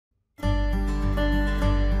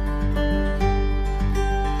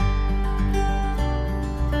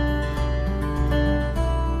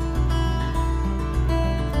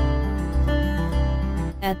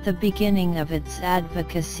At the beginning of its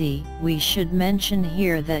advocacy, we should mention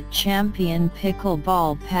here that Champion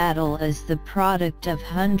Pickleball Paddle is the product of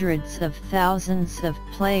hundreds of thousands of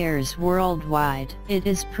players worldwide. It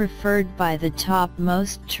is preferred by the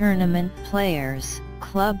topmost tournament players,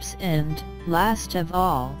 clubs and, last of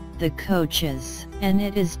all, the coaches, and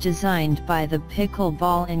it is designed by the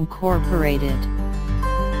Pickle-ball Incorporated.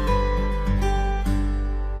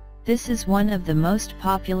 This is one of the most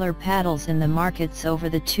popular paddles in the markets over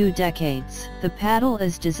the 2 decades. The paddle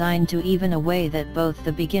is designed to even a way that both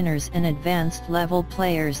the beginners and advanced level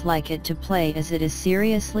players like it to play, as it is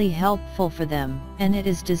seriously helpful for them, and it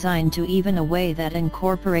is designed to even a way that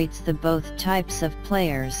incorporates the both types of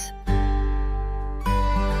players.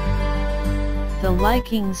 The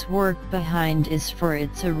likings work behind is for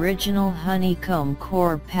its original honeycomb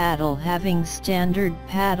core paddle, having standard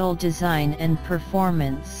paddle design and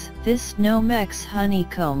performance. This Nomex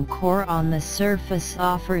honeycomb core on the surface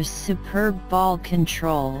offers superb ball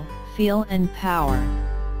control, feel and power.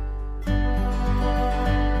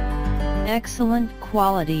 Excellent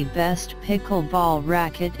quality best pickleball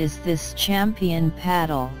racket is this Champion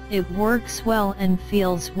paddle. It works well and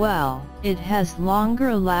feels well. It has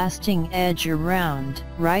longer lasting edge around,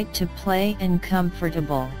 right to play and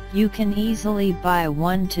comfortable. You can easily buy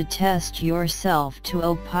one to test yourself to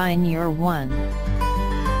opine your one.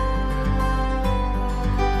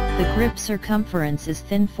 The grip circumference is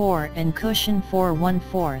thin 4 and cushion 4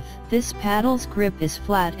 1/4. This paddle's grip is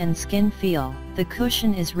flat and skin feel. The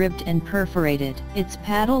cushion is ribbed and perforated. Its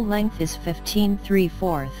paddle length is 15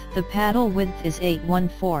 3/4. The paddle width is 8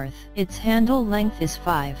 1/4. Its handle length is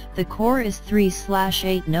 5. The core is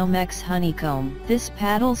 3/8 Nomex honeycomb. This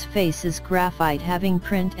paddle's face is graphite having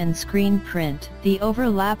print and screen print. The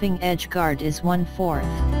overlapping edge guard is 1/4.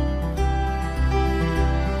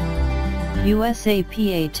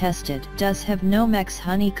 USAPA tested. Does have Nomex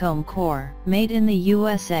honeycomb core. Made in the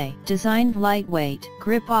USA. Designed lightweight.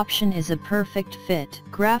 Grip option is a perfect fit.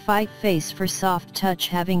 Graphite face for soft touch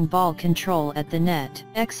having ball control at the net.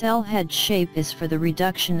 XL head shape is for the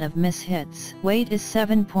reduction of mishits. Weight is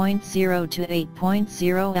 7.0 to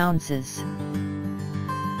 8.0 ounces.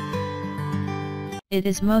 It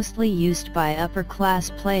is mostly used by upper class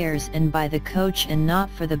players and by the coach and not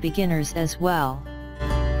for the beginners as well.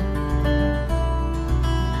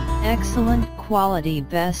 Excellent quality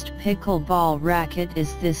best pickleball racket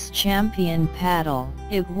is this Champion paddle.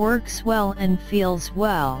 It works well and feels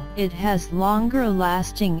well. It has longer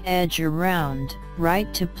lasting edge around,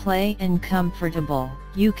 right to play and comfortable.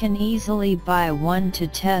 You can easily buy one to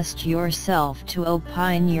test yourself to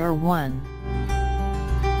opine your one.